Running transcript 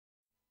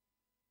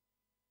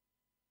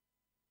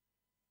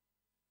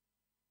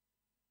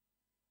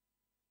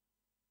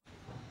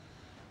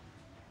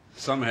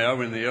Somehow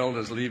when the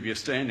elders leave you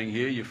standing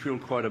here, you feel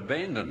quite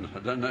abandoned. I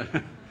don't know.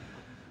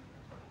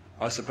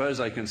 I suppose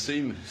I can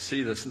see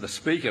the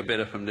speaker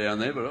better from down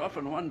there, but I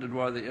often wondered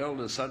why the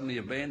elders suddenly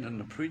abandoned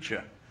the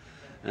preacher.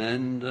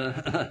 And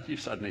you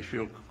suddenly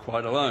feel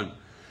quite alone.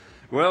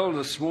 Well,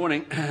 this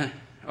morning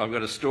I've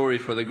got a story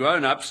for the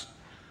grown-ups,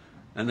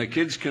 and the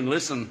kids can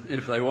listen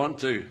if they want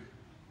to.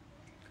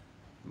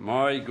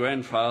 My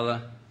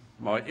grandfather,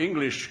 my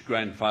English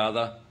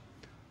grandfather,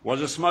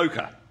 was a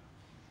smoker.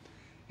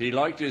 He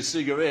liked his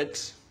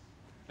cigarettes,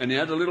 and he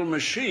had a little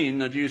machine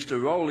that used to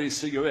roll his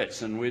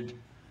cigarettes, and we'd,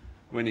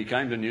 when he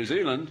came to New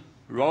Zealand,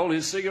 roll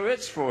his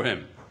cigarettes for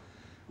him.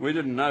 We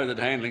didn't know that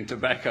handling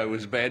tobacco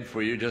was bad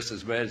for you, just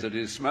as bad as it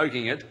is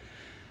smoking it.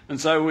 And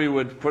so we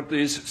would put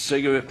this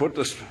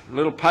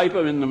little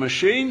paper in the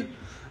machine,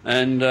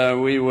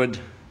 and we would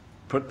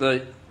put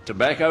the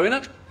tobacco in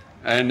it,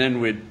 and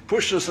then we'd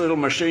push this little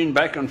machine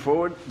back and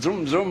forward,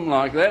 zoom, zoom,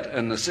 like that,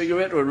 and the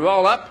cigarette would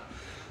roll up,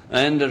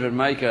 and it would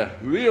make a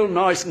real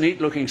nice,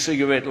 neat-looking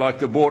cigarette like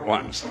the bought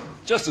ones.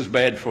 Just as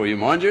bad for you,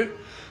 mind you,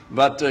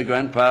 but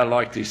Grandpa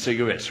liked his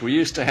cigarettes. We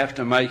used to have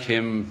to make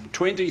him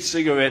 20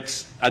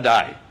 cigarettes a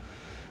day.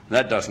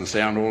 That doesn't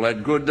sound all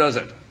that good, does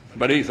it?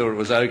 But he thought it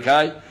was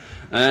okay,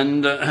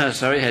 and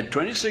so he had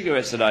 20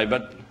 cigarettes a day,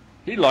 but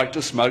he liked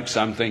to smoke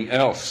something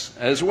else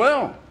as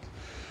well,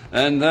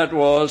 and that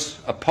was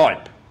a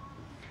pipe.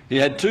 He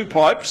had two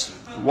pipes.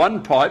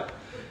 One pipe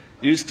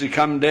used to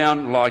come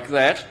down like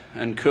that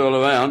and curl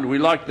around. We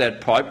liked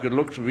that pipe because it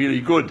looked really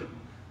good.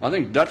 I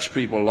think Dutch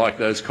people like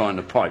those kind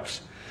of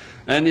pipes.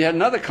 And he had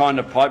another kind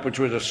of pipe which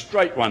was a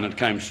straight one that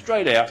came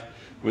straight out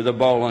with a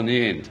bowl on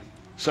the end.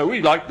 So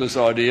we liked this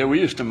idea. We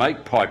used to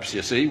make pipes,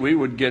 you see. We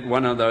would get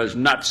one of those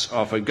nuts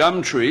off a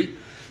gum tree,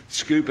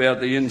 scoop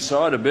out the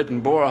inside a bit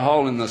and bore a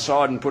hole in the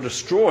side and put a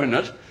straw in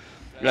it.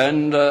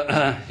 And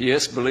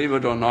yes, believe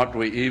it or not,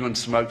 we even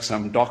smoked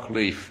some dock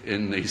leaf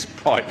in these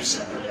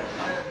pipes.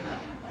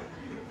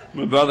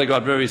 My brother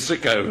got very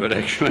sick over it,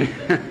 actually.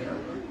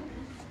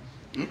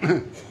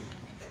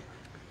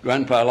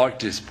 Grandpa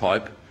liked his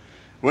pipe.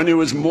 When he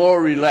was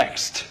more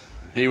relaxed,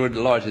 he would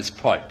light his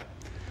pipe.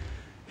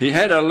 He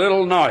had a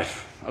little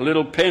knife, a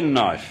little pen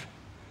knife.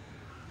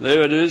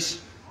 There it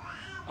is.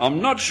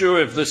 I'm not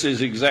sure if this is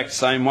the exact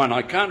same one.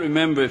 I can't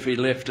remember if he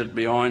left it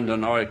behind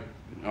and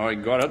I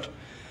got it.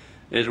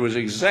 It was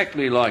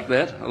exactly like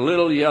that, a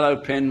little yellow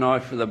pen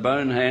knife with a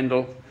bone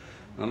handle,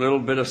 a little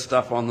bit of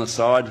stuff on the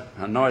side,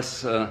 a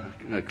nice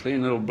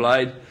clean little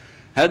blade.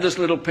 Had this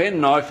little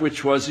pen knife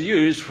which was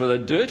used for the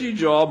dirty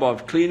job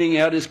of cleaning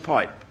out his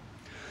pipe.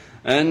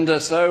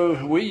 And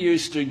so we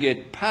used to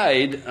get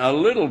paid a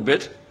little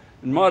bit.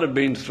 It might have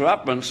been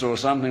threepence or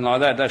something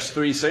like that. That's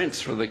 3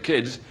 cents for the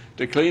kids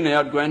to clean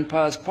out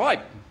Grandpa's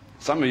pipe.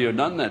 Some of you have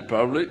done that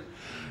probably.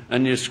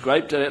 And you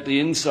scraped it at the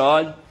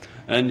inside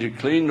and you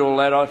cleaned all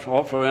that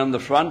off around the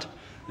front.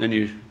 Then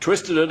you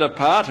twisted it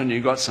apart and you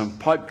got some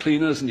pipe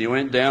cleaners and you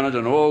went down it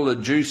and all the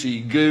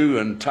juicy goo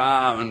and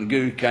tar and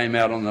goo came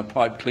out on the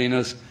pipe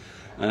cleaners.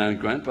 And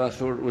Grandpa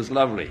thought it was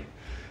lovely.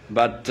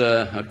 But,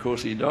 of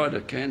course, he died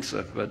of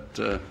cancer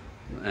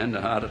and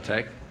a heart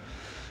attack.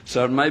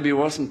 So it maybe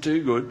wasn't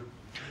too good.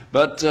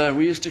 But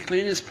we used to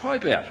clean his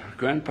pipe out.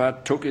 Grandpa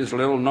took his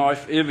little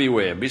knife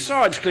everywhere.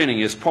 Besides cleaning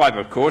his pipe,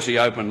 of course, he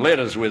opened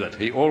letters with it.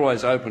 He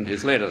always opened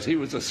his letters. He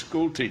was a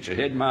school teacher,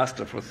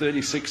 headmaster for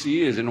 36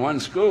 years in one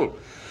school.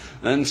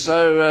 And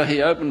so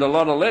he opened a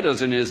lot of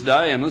letters in his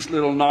day, and this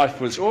little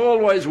knife was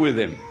always with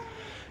him.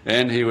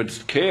 And he would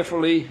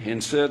carefully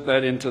insert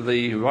that into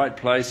the right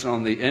place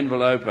on the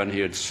envelope, and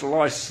he would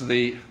slice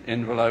the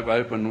envelope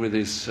open with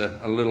his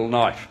little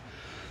knife.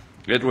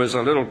 It was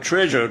a little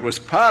treasure. It was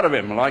part of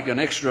him, like an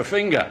extra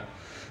finger,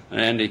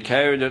 and he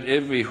carried it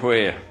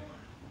everywhere.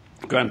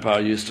 Grandpa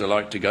used to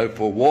like to go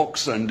for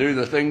walks and do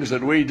the things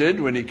that we did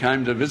when he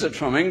came to visit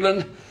from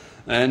England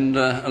and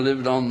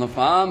lived on the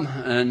farm,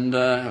 and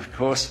of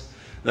course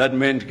that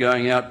meant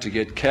going out to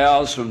get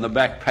cows from the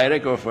back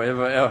paddock or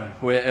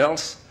where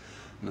else.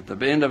 And at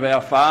the end of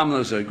our farm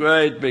there's a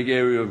great big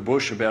area of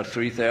bush, about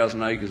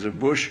 3,000 acres of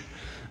bush,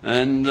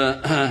 and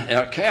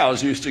our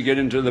cows used to get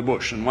into the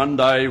bush. And one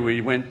day we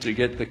went to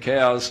get the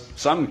cows,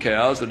 some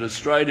cows that had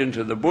strayed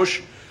into the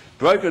bush,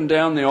 broken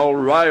down the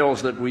old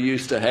rails that we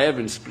used to have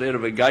instead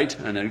of a gate,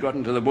 and had got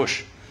into the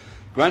bush.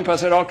 Grandpa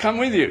said, "I'll come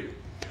with you."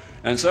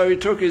 And so he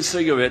took his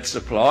cigarette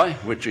supply,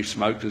 which he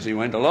smoked as he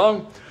went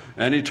along,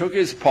 and he took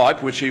his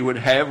pipe, which he would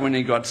have when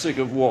he got sick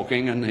of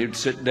walking, and he'd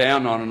sit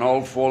down on an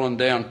old fallen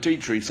down tea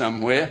tree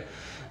somewhere,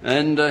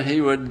 and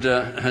he would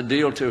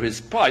deal to his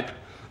pipe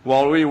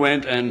while we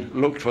went and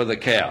looked for the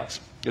cows.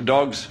 The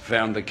dogs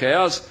found the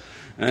cows,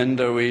 and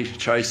we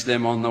chased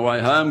them on the way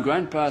home.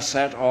 Grandpa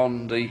sat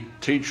on the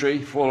tea tree,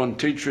 fallen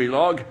tea tree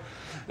log,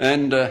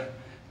 and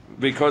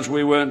because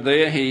we weren't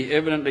there, he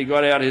evidently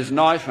got out his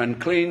knife and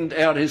cleaned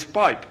out his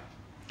pipe.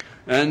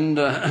 And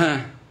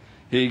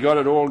he got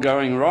it all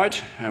going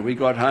right. We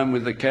got home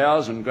with the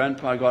cows, and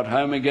Grandpa got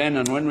home again,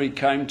 and when we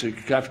came to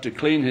have to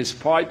clean his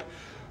pipe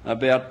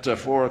about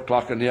 4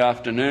 o'clock in the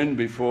afternoon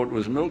before it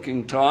was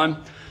milking time,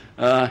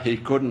 he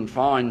couldn't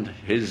find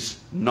his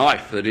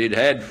knife that he'd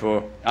had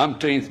for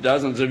umpteenth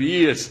dozens of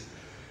years.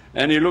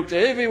 And he looked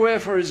everywhere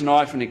for his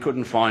knife and he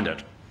couldn't find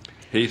it.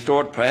 He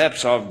thought,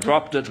 perhaps I've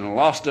dropped it and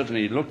lost it, and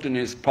he looked in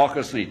his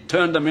pockets and he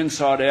turned them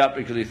inside out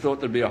because he thought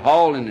there'd be a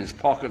hole in his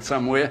pocket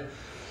somewhere.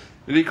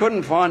 But he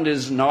couldn't find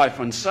his knife,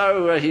 and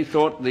so he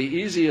thought the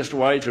easiest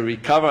way to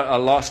recover a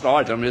lost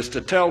item is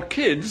to tell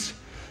kids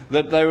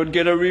that they would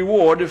get a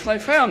reward if they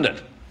found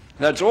it.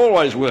 That's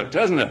always worked,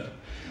 hasn't it?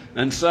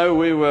 And so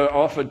we were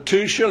offered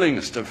 2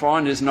 shillings to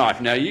find his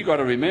knife. Now, you've got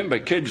to remember,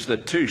 kids,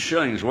 that 2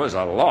 shillings was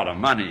a lot of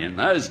money in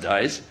those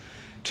days.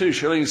 2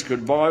 shillings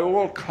could buy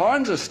all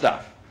kinds of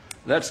stuff.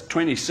 That's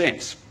 20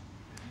 cents.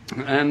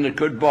 And it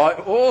could buy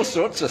all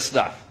sorts of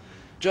stuff.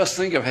 Just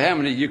think of how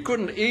many. You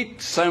couldn't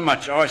eat so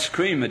much ice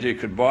cream that you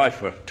could buy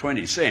for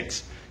 20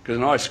 cents, because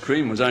an ice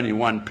cream was only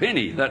 1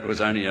 penny. That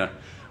was only a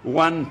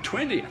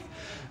 1/20th.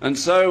 And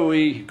so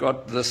we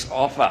got this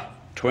offer,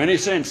 20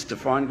 cents to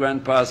find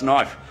Grandpa's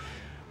knife.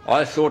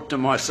 I thought to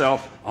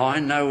myself, I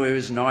know where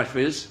his knife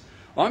is.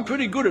 I'm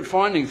pretty good at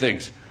finding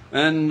things.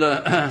 And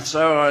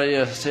so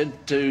I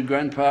said to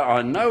Grandpa,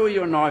 I know where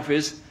your knife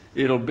is.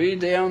 It'll be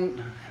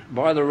down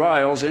by the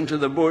rails into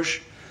the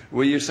bush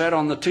where you sat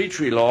on the tea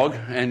tree log,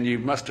 and you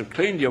must have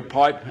cleaned your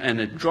pipe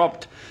and it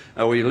dropped,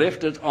 and we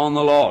left it on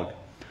the log.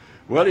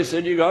 Well, he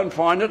said, you go and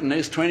find it, and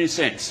there's 20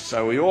 cents.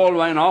 So we all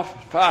ran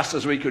off fast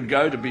as we could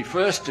go to be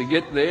first to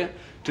get there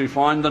to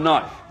find the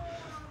knife.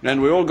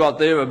 And we all got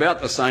there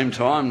about the same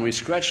time. We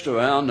scratched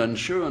around, and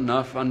sure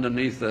enough,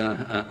 underneath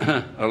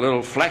a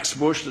little flax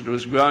bush that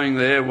was growing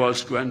there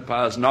was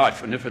Grandpa's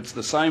knife. And if it's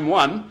the same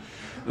one,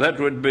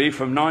 that would be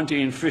from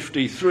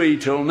 1953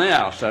 till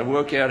now. So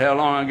work out how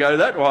long ago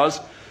that was,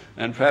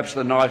 and perhaps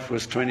the knife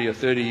was 20 or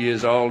 30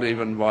 years old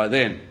even by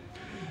then.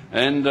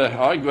 And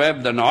I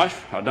grabbed the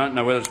knife. I don't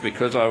know whether it's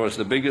because I was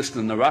the biggest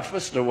and the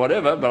roughest or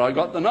whatever, but I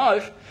got the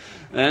knife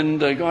and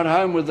got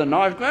home with the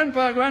knife.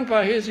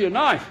 Grandpa, here's your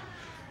knife.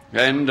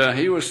 And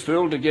he was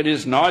thrilled to get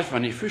his knife,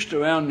 and he fished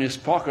around in his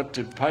pocket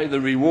to pay the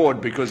reward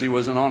because he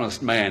was an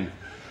honest man.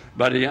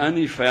 But he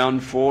only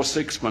found 4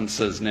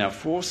 sixpences. Now,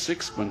 4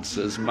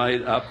 sixpences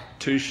made up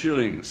 2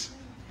 shillings.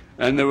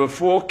 And there were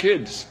 4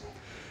 kids.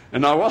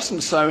 And I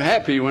wasn't so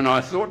happy when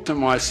I thought to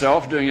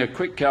myself, doing a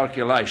quick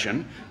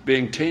calculation,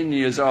 being 10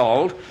 years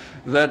old,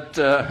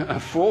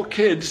 that 4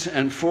 kids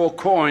and 4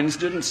 coins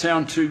didn't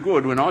sound too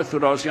good, when I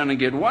thought I was going to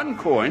get 1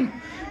 coin,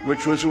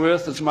 which was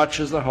worth as much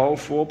as the whole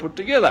 4 put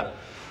together.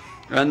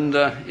 And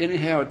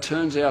anyhow, it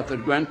turns out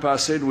that Grandpa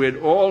said we'd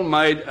all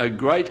made a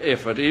great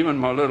effort, even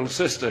my little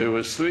sister, who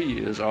was 3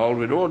 years old,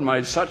 we'd all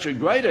made such a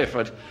great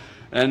effort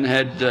and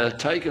had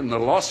taken the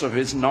loss of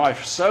his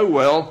knife so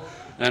well,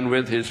 and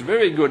with his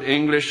very good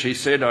English, he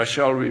said, I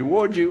shall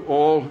reward you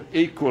all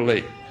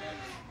equally.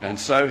 And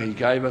so he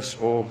gave us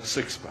all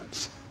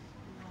 6pence.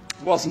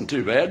 It wasn't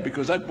too bad,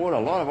 because they bought a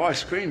lot of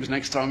ice creams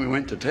next time we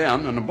went to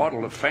town, and a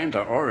bottle of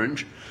Fanta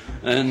orange,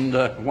 and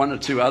 1 or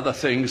 2 other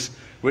things,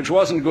 which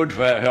wasn't good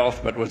for our health,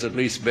 but was at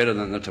least better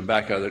than the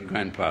tobacco that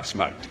Grandpa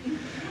smoked.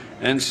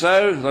 And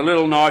so the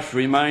little knife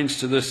remains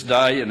to this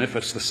day, and if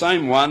it's the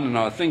same one, and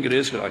I think it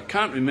is, because I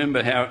can't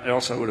remember how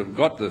else I would have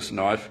got this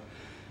knife,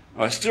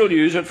 I still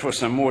use it for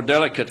some more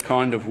delicate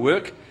kind of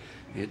work.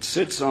 It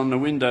sits on the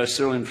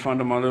windowsill in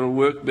front of my little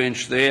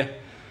workbench there.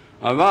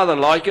 I rather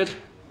like it.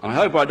 I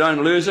hope I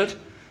don't lose it.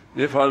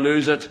 If I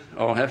lose it,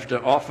 I'll have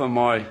to offer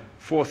my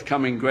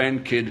forthcoming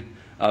grandkid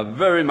a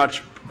very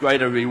much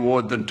greater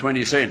reward than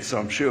 20 cents,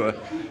 I'm sure,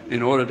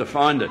 in order to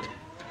find it.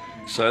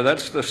 So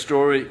that's the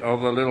story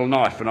of the little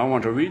knife. And I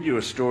want to read you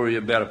a story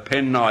about a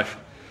penknife,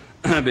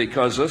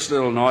 because this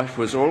little knife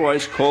was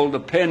always called a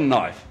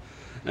penknife.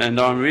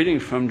 And I'm reading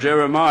from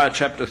Jeremiah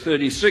chapter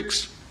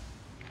 36.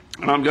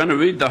 And I'm going to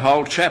read the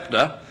whole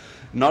chapter,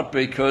 not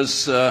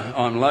because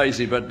I'm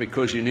lazy, but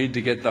because you need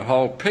to get the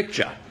whole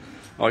picture.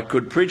 I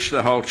could preach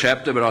the whole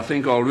chapter, but I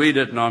think I'll read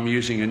it, and I'm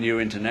using a New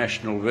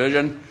International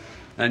Version.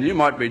 And you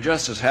might be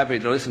just as happy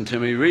to listen to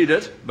me read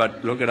it,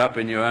 but look it up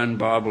in your own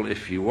Bible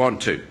if you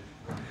want to.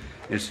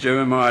 It's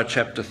Jeremiah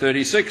chapter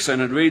 36,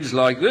 and it reads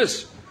like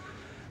this.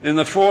 In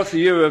the 4th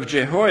year of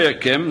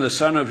Jehoiakim, the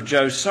son of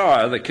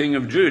Josiah, the king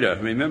of Judah.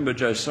 Remember,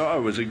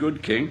 Josiah was a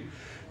good king.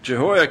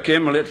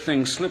 Jehoiakim let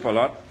things slip a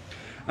lot.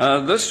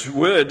 This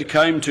word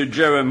came to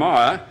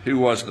Jeremiah, who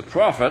was the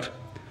prophet,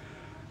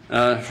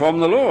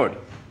 from the Lord.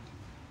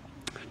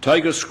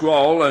 Take a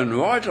scroll and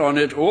write on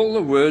it all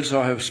the words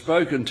I have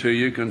spoken to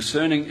you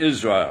concerning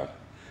Israel,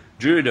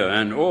 Judah,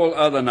 and all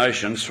other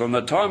nations from the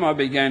time I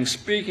began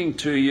speaking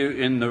to you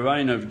in the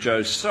reign of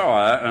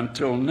Josiah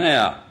until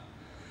now.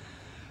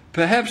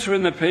 Perhaps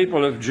when the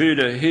people of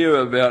Judah hear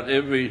about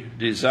every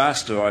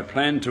disaster I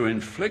plan to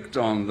inflict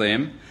on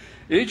them,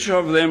 each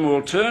of them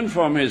will turn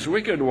from his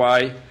wicked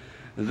way,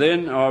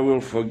 then I will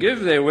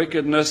forgive their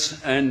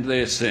wickedness and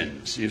their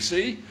sins. You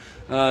see?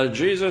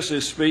 Jesus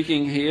is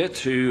speaking here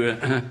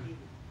to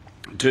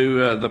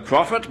the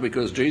prophet,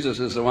 because Jesus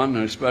is the one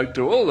who spoke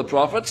to all the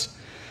prophets.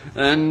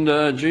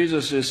 And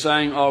Jesus is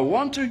saying, I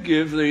want to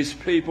give these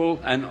people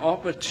an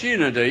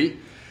opportunity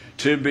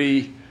to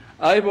be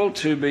able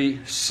to be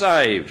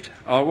saved.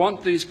 I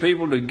want these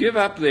people to give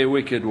up their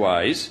wicked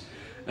ways,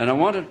 and I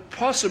want it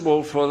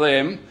possible for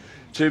them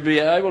to be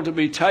able to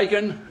be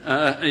taken,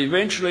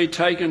 eventually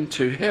taken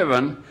to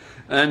heaven,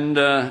 and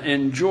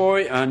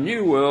enjoy a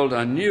new world,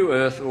 a new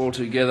earth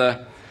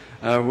altogether,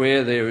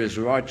 where there is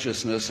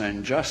righteousness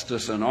and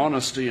justice and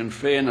honesty and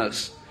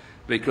fairness,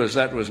 because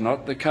that was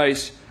not the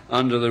case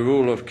under the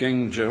rule of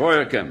King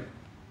Jehoiakim.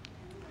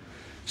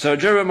 So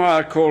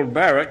Jeremiah called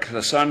Baruch,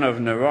 the son of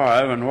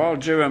Neriah, and while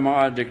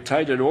Jeremiah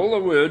dictated all the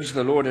words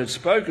the Lord had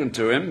spoken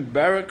to him,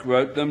 Baruch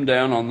wrote them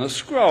down on the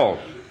scroll.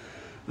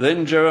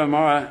 Then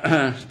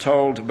Jeremiah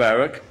told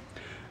Baruch,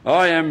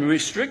 I am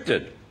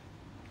restricted.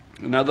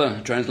 In other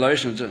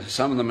translations,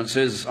 some of them it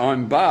says,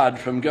 I'm barred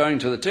from going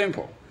to the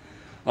temple.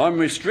 I'm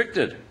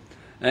restricted,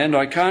 and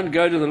I can't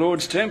go to the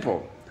Lord's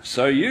temple.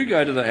 So you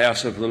go to the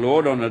house of the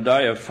Lord on a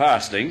day of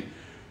fasting,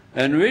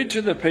 and read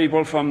to the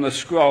people from the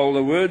scroll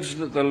the words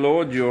that the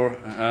Lord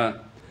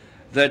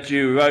that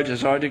you wrote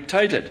as I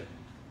dictated.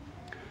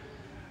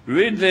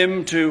 Read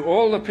them to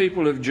all the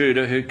people of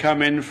Judah who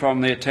come in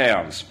from their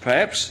towns.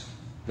 Perhaps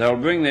they'll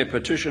bring their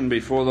petition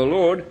before the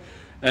Lord,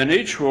 and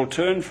each will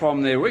turn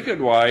from their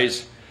wicked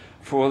ways,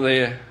 for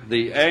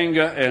the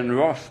anger and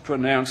wrath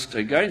pronounced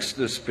against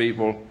this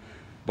people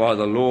by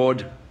the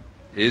Lord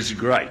is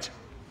great.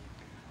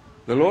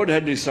 The Lord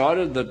had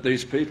decided that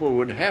these people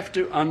would have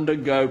to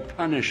undergo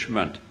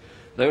punishment.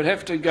 They would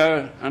have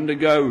to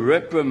undergo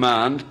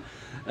reprimand,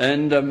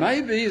 and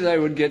maybe they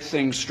would get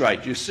things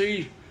straight. You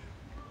see,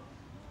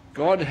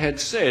 God had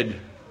said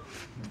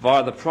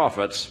via the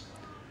prophets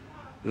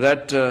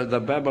that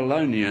the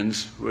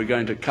Babylonians were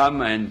going to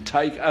come and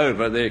take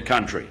over their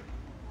country.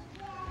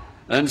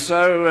 And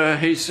so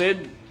he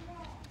said,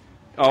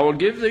 I will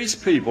give these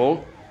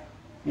people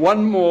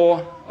one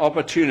more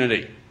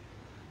opportunity.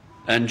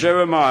 And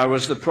Jeremiah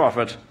was the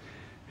prophet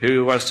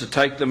who was to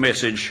take the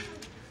message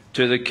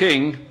to the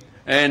king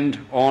and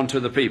on to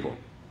the people.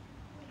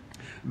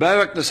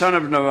 Baruch the son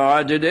of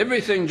Neriah did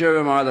everything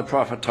Jeremiah the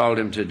prophet told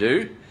him to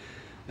do.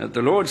 At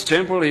the Lord's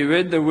temple he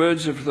read the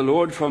words of the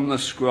Lord from the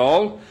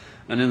scroll,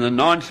 and in the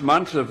 9th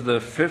month of the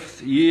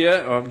 5th year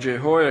of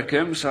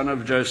Jehoiakim, son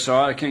of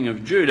Josiah, king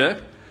of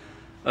Judah,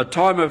 a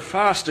time of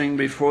fasting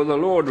before the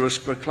Lord was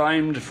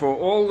proclaimed for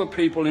all the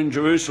people in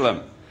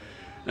Jerusalem,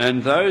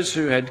 and those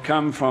who had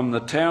come from the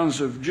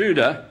towns of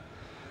Judah,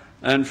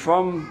 and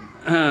from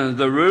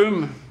the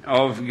room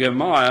of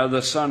Gemaiah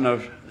the son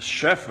of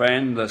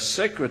Shaphan the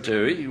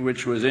secretary,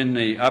 which was in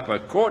the upper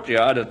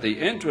courtyard at the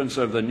entrance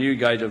of the new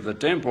gate of the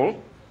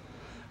temple,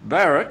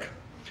 Baruch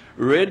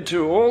read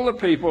to all the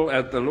people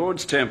at the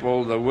Lord's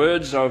temple the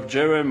words of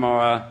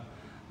Jeremiah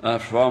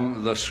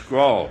from the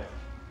scroll.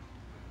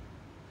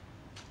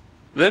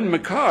 Then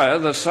Micaiah,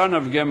 the son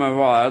of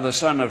Gemariah, the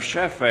son of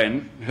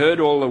Shaphan,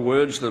 heard all the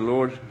words of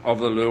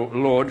the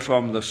Lord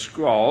from the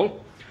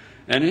scroll,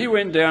 and he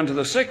went down to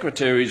the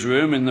secretary's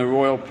room in the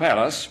royal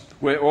palace,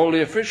 where all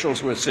the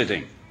officials were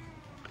sitting.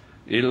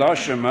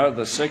 Elishama,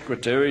 the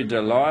secretary,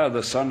 Delaiah,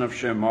 the son of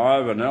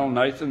Shemaiah, and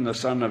Elnathan, the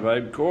son of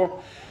Abkor,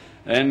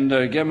 and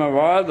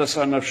Gemariah, the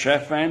son of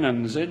Shaphan,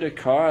 and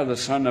Zedekiah, the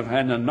son of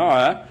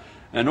Hananiah,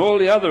 and all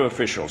the other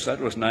officials. That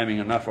was naming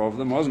enough of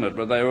them, wasn't it?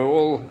 But they were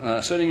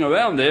all sitting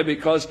around there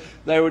because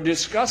they were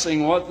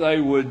discussing what they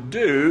would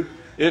do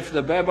if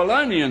the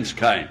Babylonians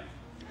came.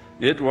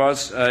 It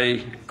was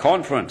a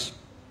conference.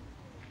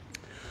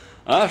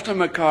 After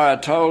Micaiah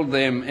told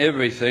them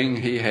everything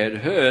he had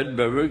heard,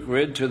 Baruch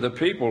read to the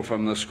people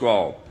from the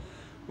scroll.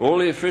 All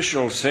the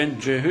officials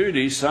sent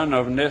Jehudi, son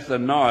of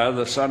Nethaniah,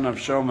 the son of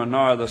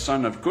Shelmaniah, the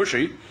son of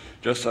Cushi,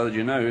 just so that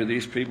you know who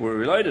these people were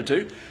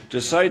related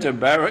to say to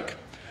Baruch,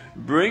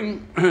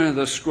 bring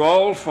the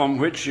scroll from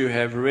which you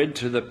have read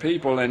to the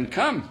people and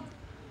come.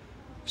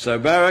 So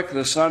Baruch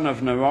the son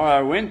of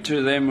Neriah went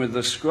to them with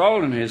the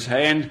scroll in his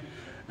hand,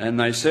 and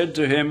they said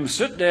to him,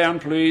 sit down,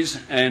 please,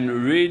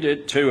 and read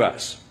it to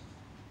us.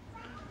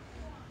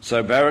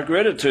 So Baruch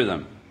read it to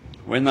them.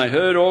 When they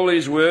heard all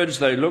these words,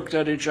 they looked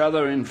at each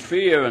other in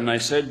fear, and they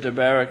said to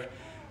Baruch,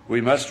 we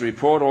must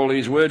report all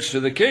these words to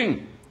the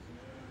king.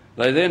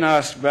 They then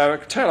asked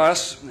Baruch, tell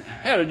us,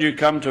 how did you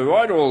come to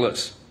write all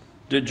this?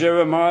 Did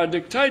Jeremiah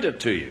dictate it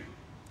to you?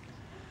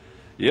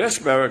 Yes,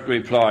 Baruch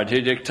replied,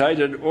 he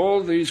dictated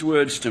all these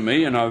words to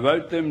me, and I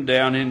wrote them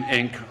down in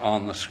ink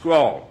on the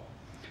scroll.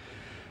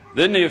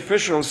 Then the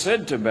officials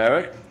said to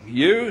Baruch,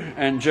 you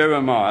and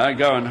Jeremiah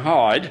go and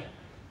hide,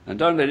 and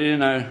don't let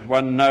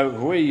anyone know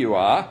where you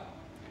are.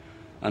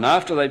 And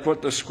after they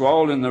put the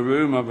scroll in the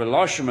room of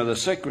Elishama the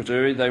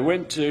secretary, they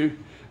went to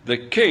the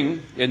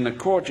king in the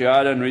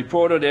courtyard and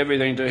reported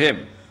everything to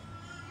him.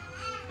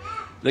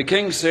 The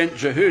king sent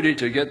Jehudi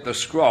to get the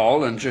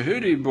scroll, and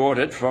Jehudi brought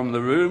it from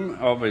the room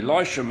of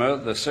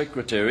Elishama the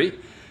secretary,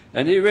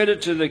 and he read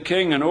it to the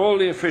king and all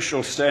the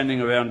officials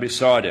standing around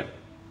beside him.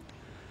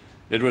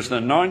 It was the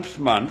 9th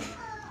month,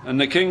 and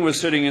the king was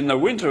sitting in the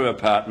winter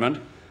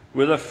apartment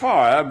with a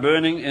fire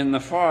burning in the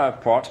fire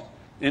pot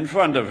in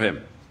front of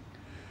him.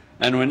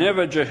 And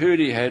whenever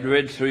Jehudi had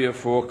read 3 or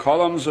 4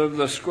 columns of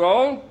the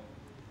scroll,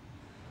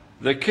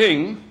 the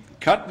king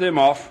cut them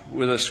off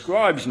with a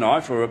scribe's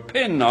knife or a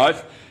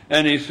penknife,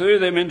 and he threw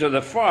them into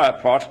the fire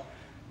pot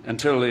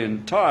until the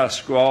entire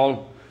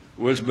scroll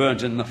was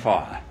burnt in the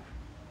fire.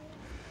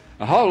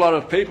 A whole lot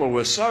of people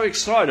were so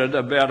excited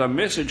about a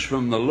message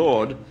from the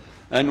Lord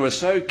and were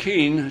so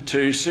keen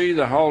to see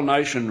the whole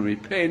nation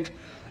repent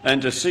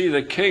and to see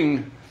the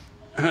king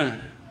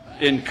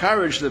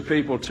encourage the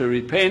people to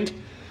repent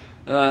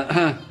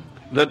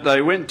that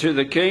they went to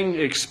the king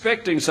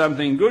expecting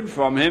something good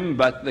from him,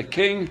 but the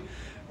king,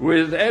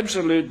 with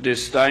absolute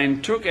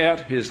disdain, took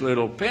out his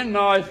little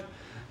penknife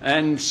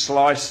and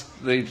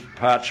sliced the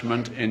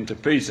parchment into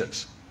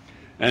pieces.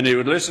 And he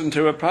would listen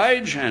to a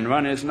page and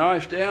run his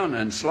knife down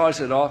and slice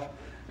it off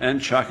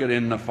and chuck it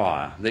in the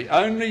fire. The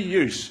only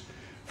use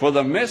for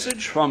the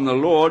message from the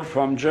Lord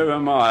from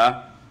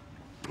Jeremiah,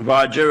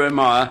 by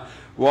Jeremiah,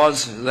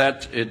 was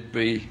that it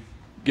be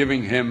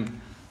giving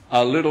him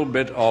a little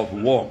bit of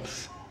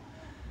warmth.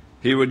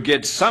 He would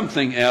get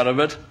something out of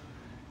it,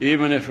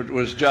 even if it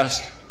was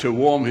just to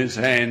warm his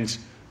hands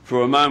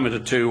for a moment or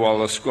two while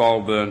the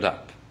scroll burned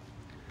up.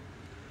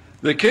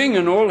 The king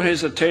and all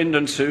his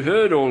attendants who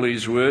heard all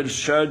these words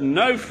showed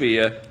no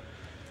fear,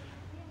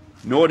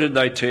 nor did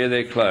they tear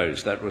their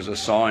clothes. That was a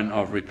sign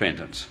of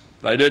repentance.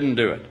 They didn't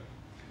do it.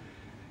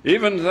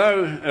 Even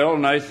though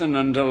Elnathan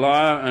and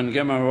Delaiah and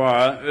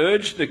Gemariah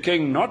urged the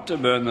king not to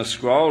burn the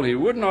scroll, he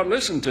would not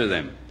listen to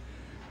them.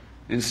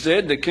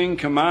 Instead, the king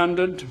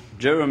commanded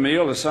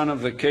Jeremiel, the son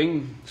of the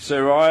king,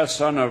 Seraiah,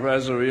 son of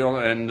Azariel,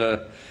 and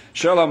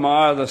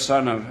Shelemiah, the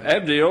son of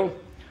Abdiel,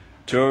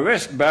 to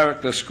arrest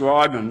Baruch the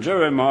scribe and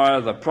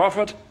Jeremiah the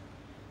prophet,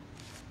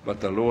 but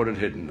the Lord had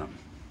hidden them.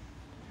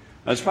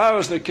 As far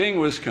as the king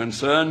was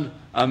concerned,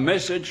 a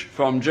message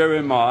from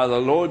Jeremiah, the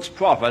Lord's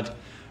prophet,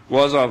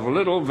 was of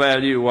little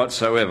value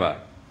whatsoever.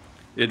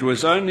 It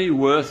was only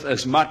worth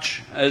as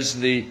much as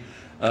the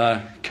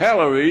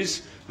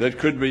calories that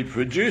could be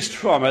produced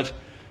from it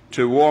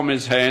to warm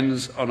his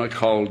hands on a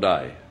cold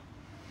day.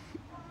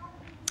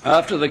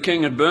 After the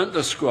king had burnt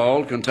the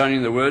scroll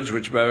containing the words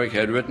which Baruch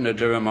had written at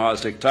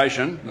Jeremiah's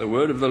dictation, the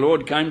word of the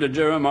Lord came to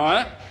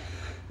Jeremiah.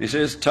 He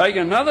says, "Take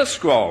another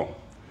scroll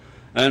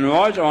and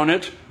write on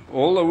it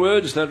all the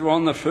words that were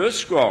on the first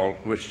scroll,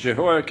 which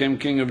Jehoiakim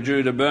king of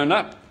Judah burned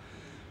up.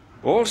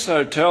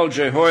 Also tell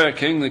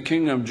Jehoiakim the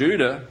king of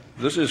Judah,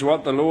 this is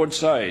what the Lord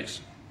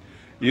says.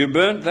 You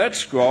burnt that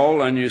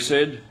scroll, and you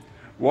said,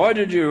 why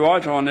did you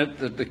write on it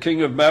that the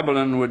king of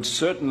Babylon would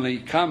certainly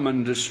come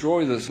and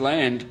destroy this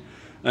land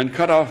and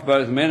cut off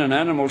both men and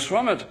animals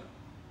from it?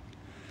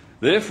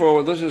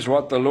 Therefore, this is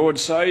what the Lord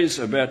says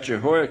about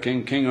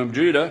Jehoiakim king of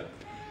Judah.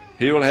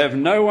 He will have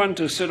no one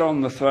to sit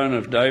on the throne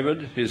of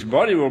David. His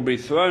body will be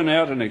thrown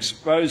out and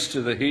exposed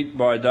to the heat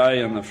by day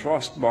and the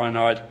frost by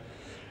night.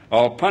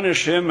 I'll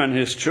punish him and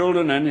his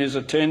children and his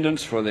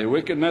attendants for their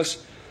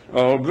wickedness.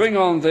 I'll bring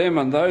on them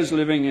and those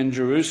living in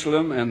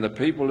Jerusalem and the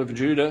people of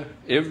Judah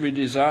every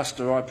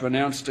disaster I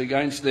pronounced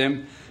against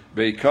them,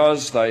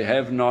 because they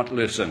have not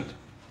listened."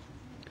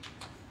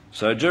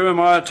 So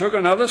Jeremiah took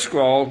another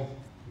scroll,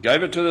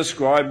 gave it to the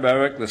scribe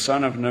Baruch the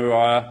son of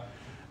Neriah,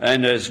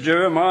 and as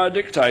Jeremiah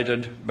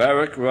dictated,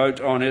 Baruch wrote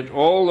on it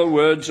all the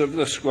words of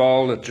the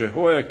scroll that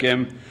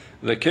Jehoiakim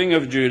the king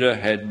of Judah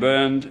had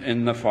burned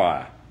in the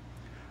fire,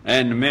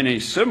 and many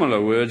similar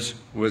words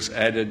was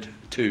added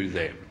to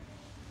them.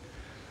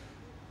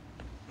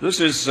 This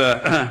is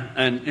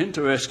an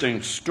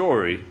interesting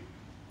story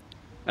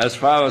as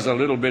far as a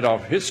little bit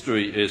of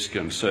history is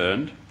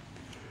concerned,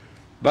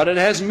 but it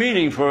has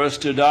meaning for us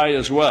today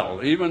as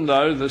well, even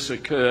though this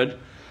occurred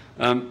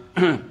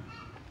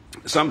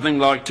something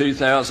like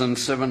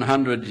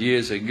 2,700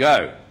 years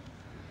ago.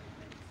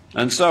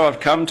 And so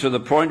I've come to the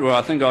point where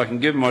I think I can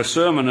give my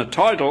sermon a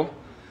title,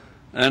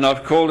 and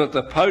I've called it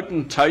The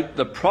Potentate,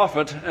 the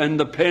Prophet, and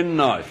the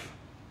Penknife.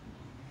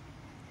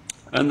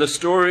 And the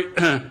story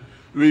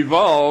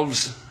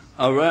revolves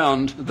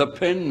around the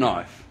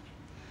penknife,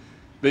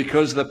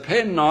 because the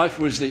penknife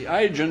was the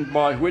agent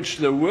by which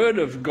the word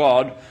of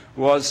God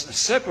was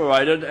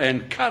separated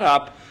and cut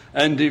up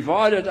and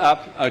divided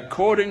up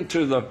according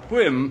to the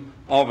whim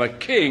of a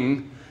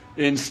king,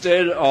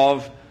 instead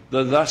of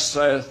the "thus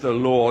saith the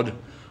Lord"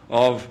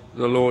 of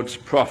the Lord's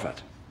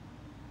prophet.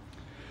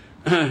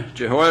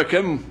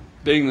 Jehoiakim,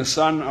 being the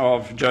son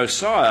of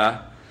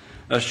Josiah,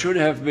 should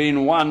have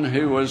been one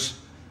who was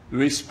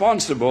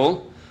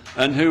responsible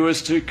and who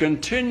was to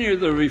continue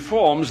the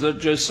reforms that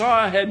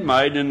Josiah had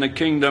made in the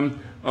kingdom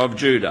of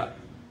Judah.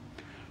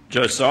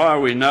 Josiah,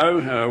 we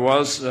know,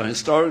 was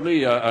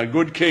historically a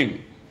good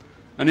king,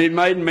 and he'd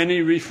made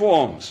many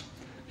reforms.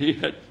 He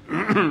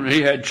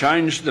had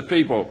changed the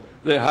people.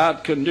 Their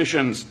heart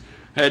conditions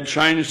had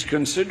changed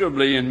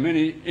considerably in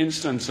many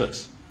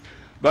instances.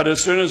 But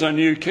as soon as a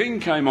new king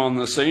came on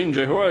the scene,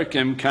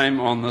 Jehoiakim came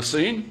on the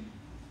scene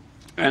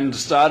and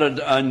started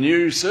a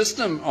new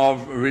system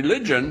of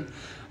religion,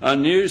 a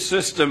new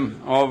system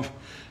of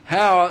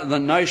how the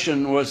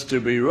nation was to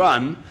be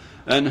run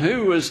and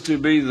who was to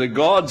be the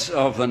gods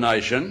of the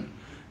nation,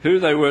 who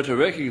they were to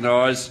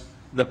recognise.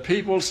 The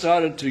people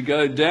started to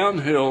go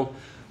downhill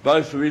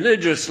both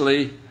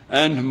religiously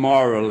and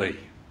morally.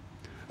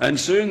 And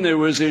soon there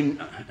was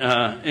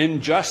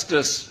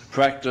injustice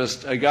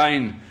practiced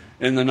again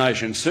in the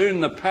nation.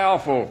 Soon the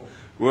powerful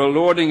were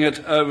lording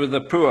it over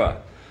the poor.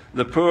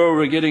 The poor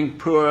were getting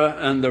poorer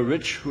and the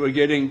rich were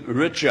getting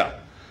richer.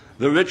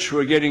 The rich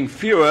were getting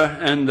fewer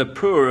and the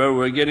poorer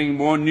were getting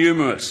more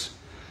numerous.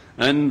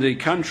 And the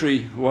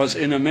country was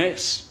in a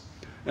mess.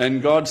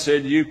 And God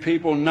said, you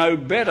people know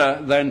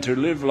better than to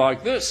live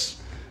like this,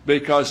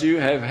 because you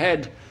have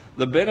had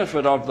the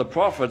benefit of the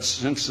prophets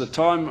since the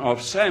time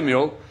of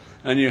Samuel,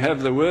 and you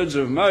have the words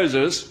of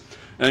Moses,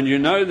 and you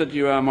know that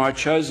you are my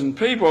chosen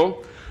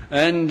people,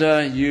 and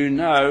you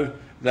know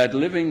that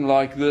living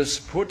like this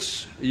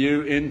puts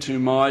you into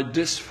my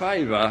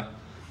disfavour,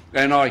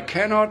 and I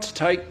cannot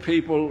take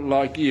people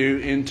like you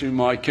into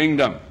my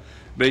kingdom,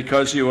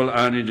 because you will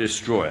only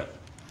destroy it.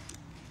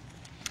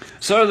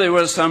 So there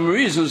were some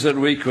reasons that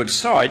we could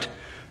cite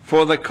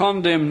for the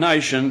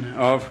condemnation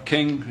of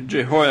King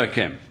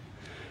Jehoiakim.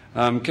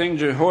 King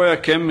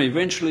Jehoiakim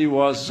eventually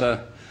was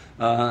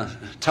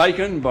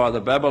taken by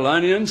the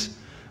Babylonians.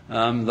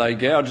 They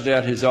gouged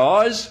out his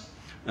eyes,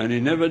 and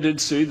he never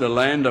did see the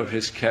land of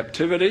his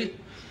captivity,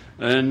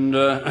 and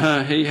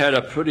he had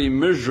a pretty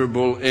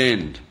miserable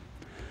end,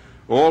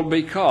 all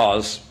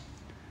because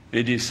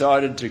he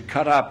decided to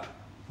cut up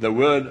the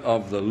word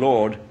of the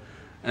Lord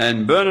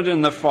and burn it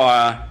in the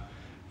fire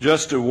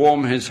just to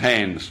warm his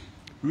hands.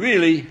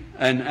 Really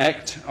an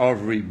act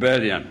of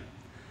rebellion,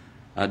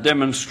 a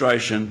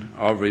demonstration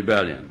of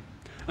rebellion.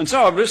 And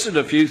so I've listed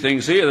a few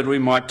things here that we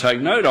might take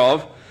note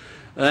of,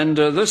 and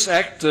this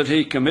act that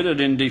he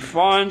committed in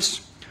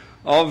defiance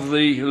of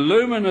the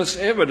luminous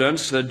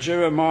evidence that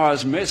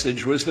Jeremiah's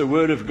message was the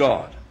word of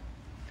God.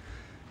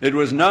 It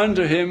was known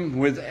to him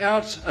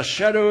without a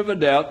shadow of a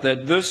doubt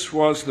that this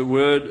was the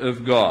word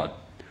of God.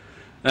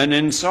 And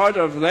in sight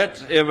of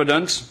that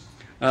evidence,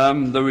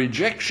 the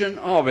rejection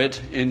of it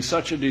in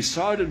such a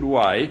decided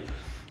way,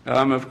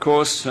 of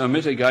course,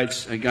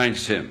 mitigates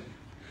against him.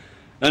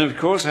 And of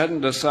course,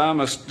 hadn't the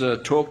psalmist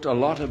talked a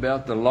lot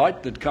about the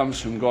light that comes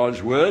from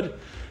God's word?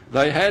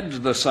 They had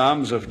the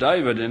Psalms of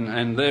David,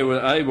 and they were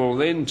able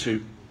then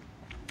to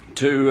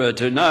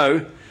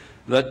know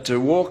that to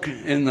walk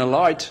in the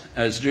light,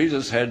 as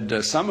Jesus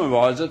had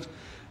summarized it,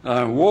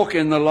 walk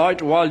in the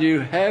light while you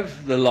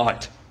have the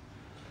light.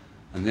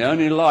 And the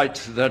only light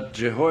that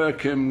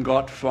Jehoiakim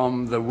got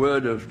from the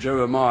word of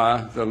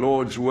Jeremiah, the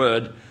Lord's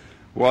word,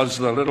 was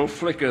the little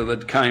flicker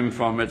that came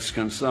from its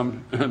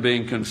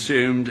being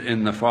consumed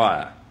in the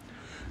fire.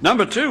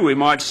 Number two, we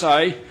might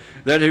say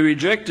that he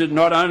rejected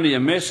not only a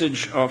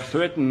message of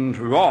threatened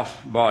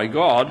wrath by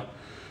God,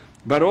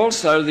 but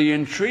also the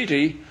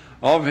entreaty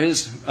of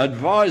his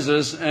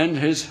advisers and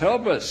his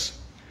helpers,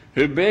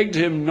 who begged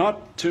him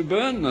not to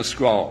burn the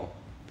scroll.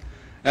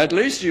 At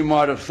least you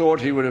might have thought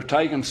he would have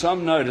taken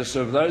some notice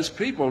of those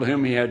people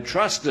whom he had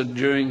trusted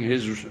during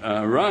his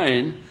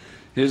reign,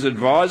 his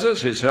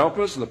advisers, his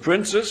helpers, the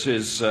princes,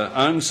 his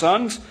own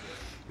sons,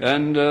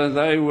 and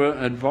they were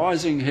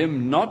advising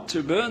him not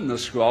to burn the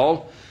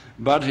scroll,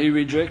 but he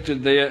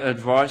rejected their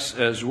advice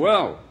as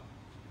well.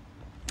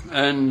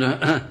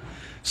 And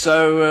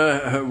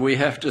so we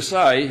have to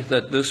say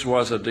that this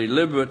was a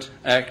deliberate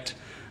act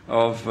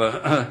of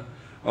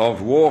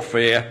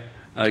warfare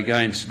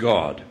against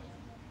God.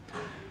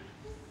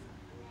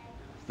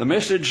 The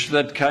message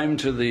that came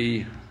to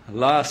the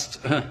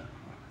last,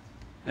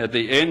 at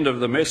the end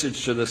of the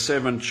message to the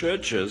 7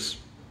 churches,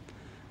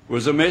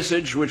 was a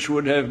message which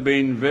would have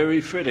been very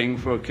fitting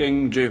for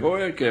King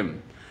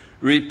Jehoiakim.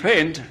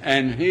 Repent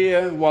and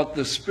hear what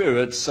the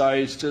Spirit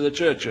says to the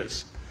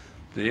churches.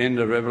 The end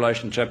of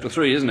Revelation chapter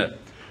 3, isn't it?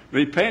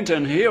 Repent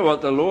and hear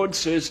what the Lord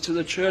says to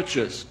the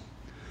churches.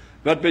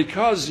 But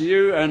because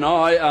you and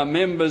I are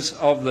members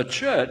of the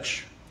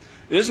church,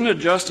 isn't it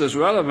just as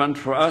relevant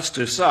for us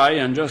to say,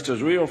 and just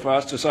as real for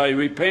us to say,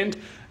 repent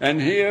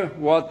and hear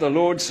what the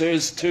Lord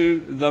says to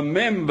the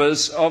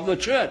members of the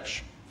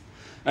church?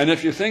 And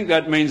if you think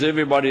that means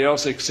everybody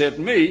else except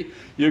me,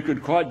 you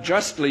could quite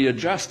justly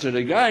adjust it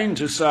again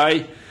to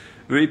say,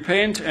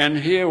 repent and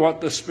hear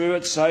what the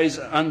Spirit says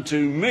unto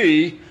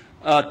me,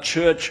 a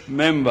church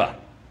member.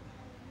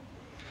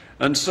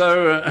 And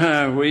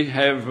so we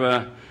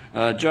have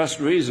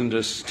just reason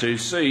to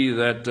see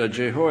that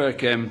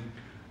Jehoiakim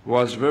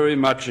was very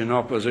much in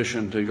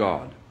opposition to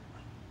God.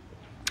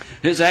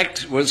 His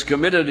act was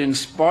committed in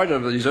spite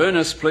of these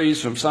earnest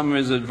pleas from some of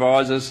his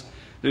advisers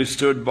who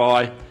stood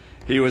by.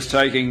 He was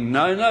taking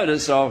no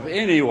notice of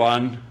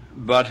anyone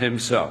but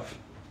himself.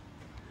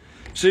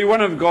 See,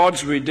 one of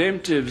God's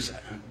redemptive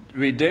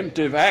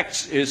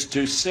acts is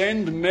to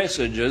send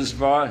messages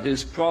via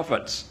his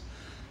prophets.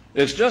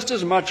 It's just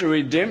as much a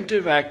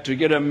redemptive act to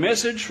get a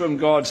message from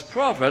God's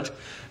prophet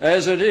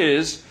as it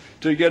is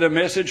to get a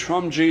message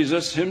from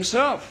Jesus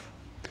himself,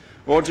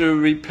 or to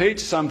repeat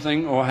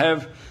something or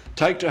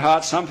take to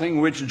heart something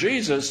which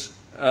Jesus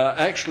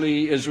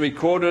actually is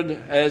recorded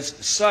as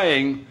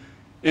saying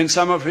in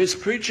some of his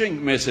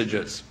preaching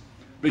messages,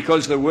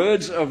 because the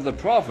words of the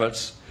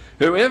prophets,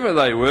 whoever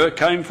they were,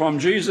 came from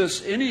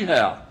Jesus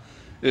anyhow.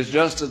 It's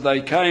just that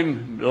they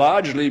came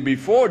largely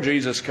before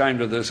Jesus came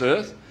to this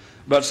earth,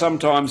 but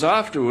sometimes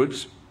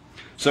afterwards.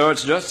 So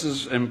it's just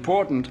as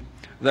important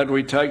that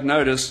we take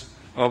notice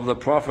of the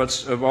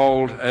prophets of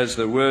old as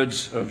the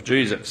words of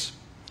Jesus.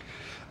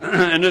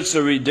 And it's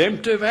a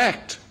redemptive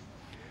act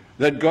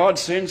that God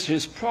sends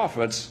his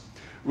prophets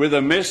with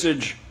a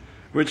message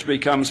which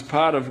becomes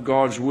part of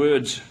God's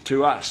words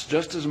to us,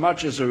 just as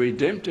much as a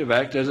redemptive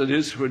act as it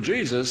is for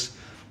Jesus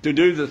to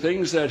do the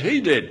things that he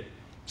did,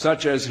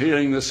 such as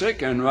healing the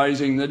sick and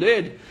raising the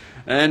dead,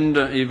 and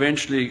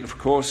eventually, of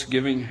course,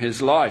 giving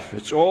his life.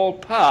 It's all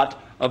part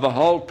of a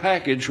whole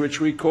package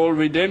which we call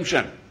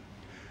redemption.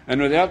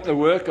 And without the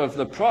work of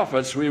the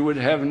prophets, we would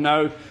have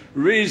no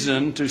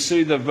reason to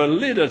see the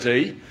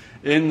validity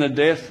in the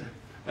death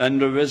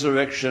and the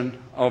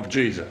resurrection of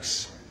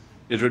Jesus.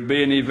 It would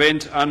be an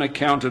event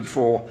unaccounted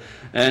for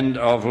and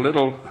of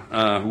little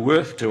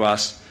worth to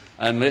us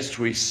unless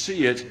we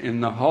see it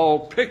in the whole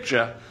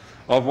picture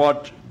of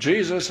what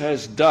Jesus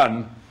has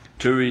done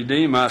to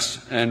redeem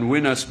us and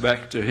win us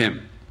back to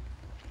him.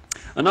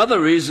 Another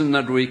reason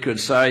that we could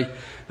say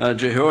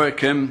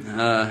Jehoiakim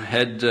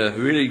had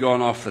really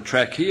gone off the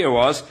track here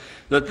was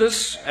that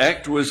this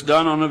act was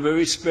done on a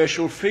very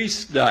special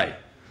feast day.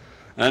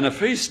 And a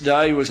feast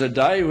day was a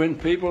day when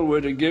people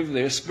were to give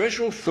their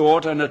special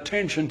thought and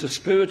attention to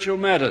spiritual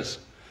matters.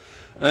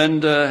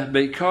 And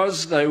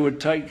because they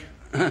would take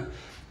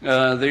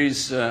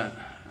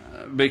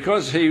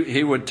because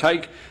he would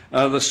take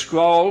the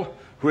scroll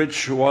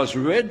which was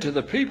read to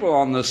the people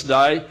on this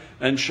day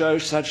and show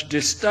such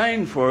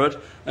disdain for it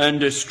and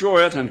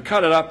destroy it and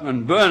cut it up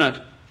and burn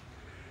it,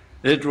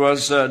 it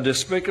was a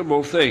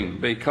despicable thing,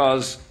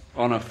 because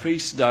on a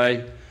feast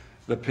day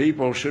the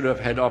people should have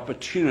had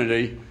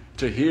opportunity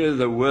to hear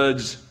the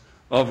words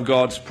of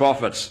God's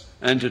prophets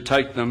and to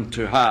take them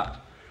to heart.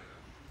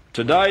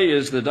 Today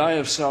is the day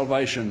of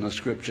salvation, the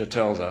scripture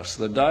tells us.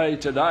 The day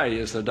today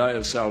is the day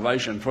of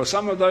salvation. For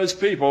some of those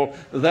people,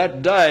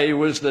 that day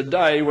was the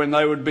day when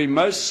they would be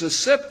most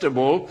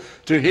susceptible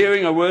to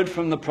hearing a word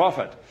from the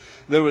prophet.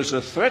 There was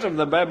the threat of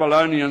the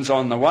Babylonians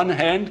on the one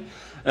hand,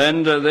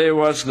 and there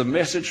was the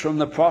message from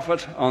the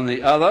prophet on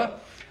the other.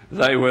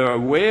 They were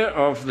aware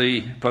of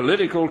the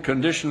political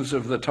conditions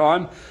of the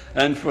time,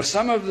 and for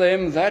some of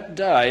them that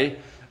day,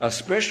 a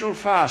special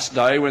fast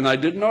day when they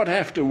did not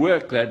have to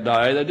work that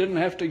day, they didn't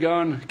have to go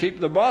and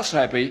keep the boss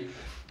happy,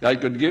 they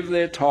could give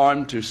their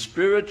time to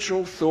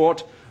spiritual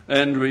thought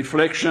and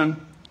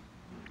reflection.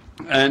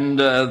 And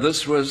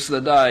this was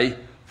the day,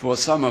 for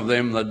some of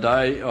them, the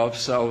day of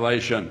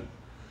salvation.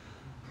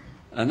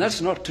 And that's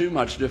not too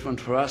much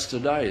different for us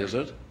today, is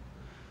it?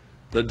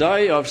 The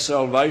day of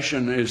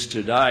salvation is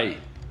today,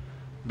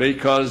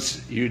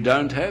 because you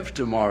don't have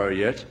tomorrow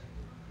yet.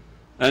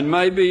 And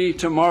maybe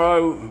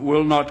tomorrow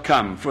will not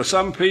come. For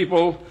some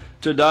people,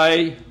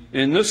 today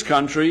in this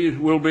country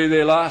will be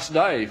their last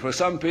day. For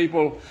some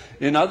people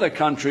in other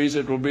countries,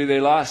 it will be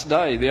their last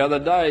day. The other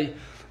day,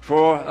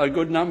 for a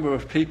good number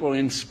of people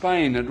in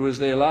Spain, it was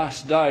their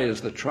last day as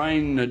the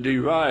train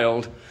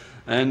derailed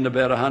and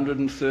about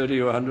 130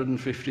 or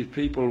 150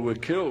 people were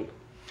killed.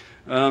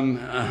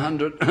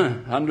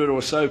 100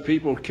 or so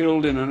people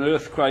killed in an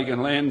earthquake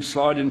and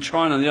landslide in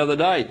China the other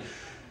day.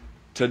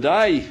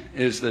 Today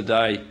is the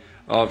day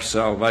of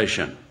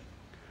salvation.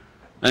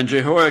 And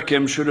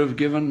Jehoiakim should have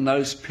given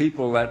those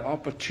people that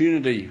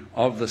opportunity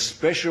of the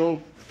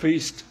special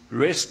feast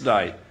rest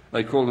day.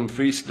 They call them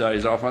feast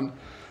days often.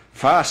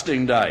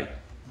 Fasting day.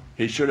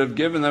 He should have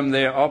given them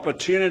their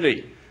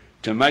opportunity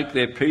to make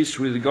their peace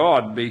with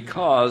God,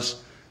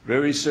 because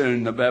very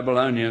soon the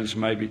Babylonians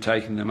may be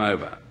taking them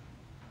over.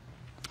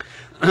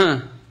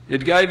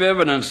 It gave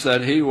evidence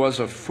that he was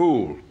a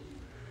fool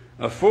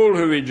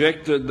who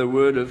rejected the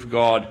word of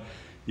God,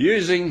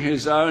 using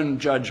his own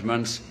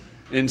judgments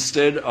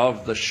instead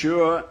of the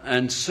sure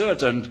and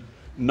certain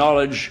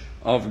knowledge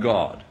of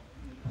God.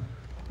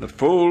 The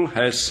fool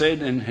has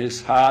said in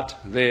his heart,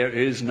 there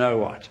is no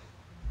what?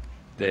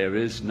 There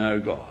is no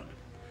God.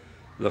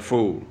 The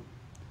fool.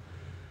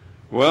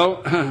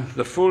 Well,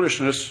 the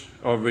foolishness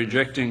of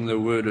rejecting the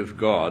word of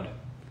God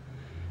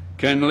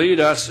can lead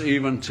us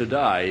even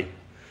today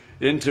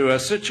into a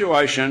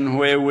situation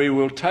where we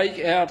will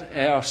take out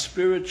our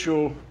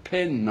spiritual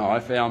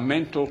penknife, our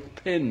mental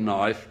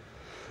penknife,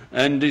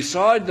 and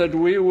decide that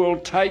we will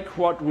take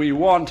what we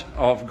want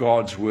of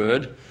God's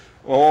word,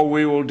 or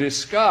we will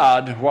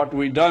discard what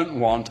we don't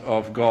want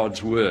of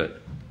God's word.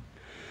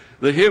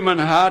 The human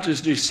heart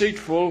is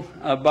deceitful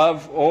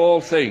above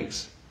all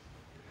things.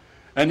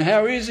 And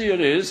how easy it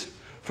is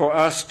for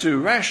us to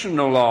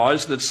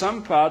rationalize that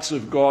some parts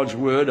of God's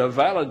word are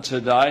valid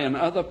today and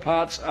other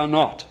parts are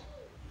not.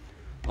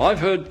 I've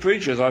heard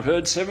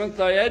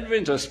Seventh-day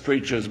Adventist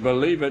preachers,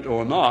 believe it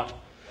or not,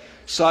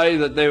 say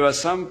that there are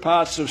some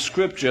parts of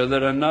Scripture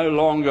that are no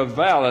longer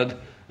valid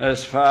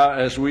as far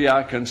as we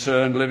are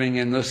concerned living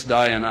in this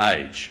day and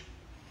age.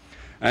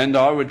 And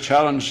I would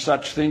challenge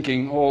such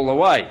thinking all the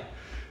way,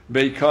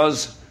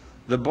 because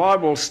the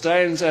Bible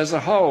stands as a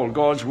whole.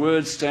 God's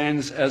word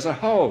stands as a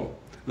whole.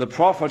 The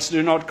prophets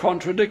do not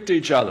contradict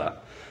each other.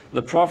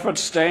 The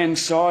prophets stand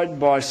side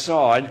by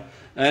side,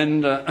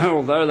 and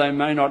although they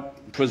may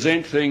not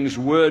present things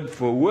word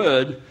for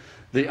word,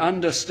 the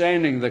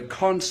understanding, the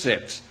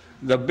concepts,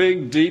 the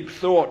big, deep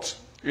thoughts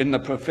in the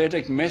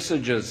prophetic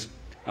messages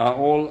are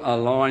all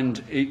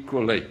aligned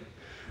equally.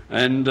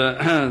 And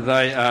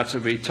they are to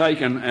be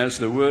taken as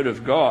the Word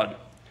of God.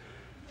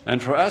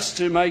 And for us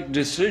to make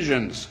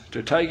decisions,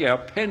 to take our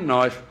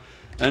penknife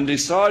and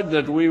decide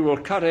that we will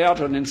cut out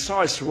and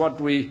incise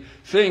what we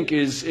think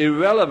is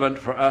irrelevant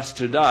for us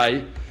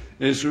today,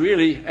 is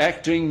really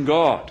acting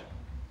God.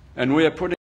 And we are putting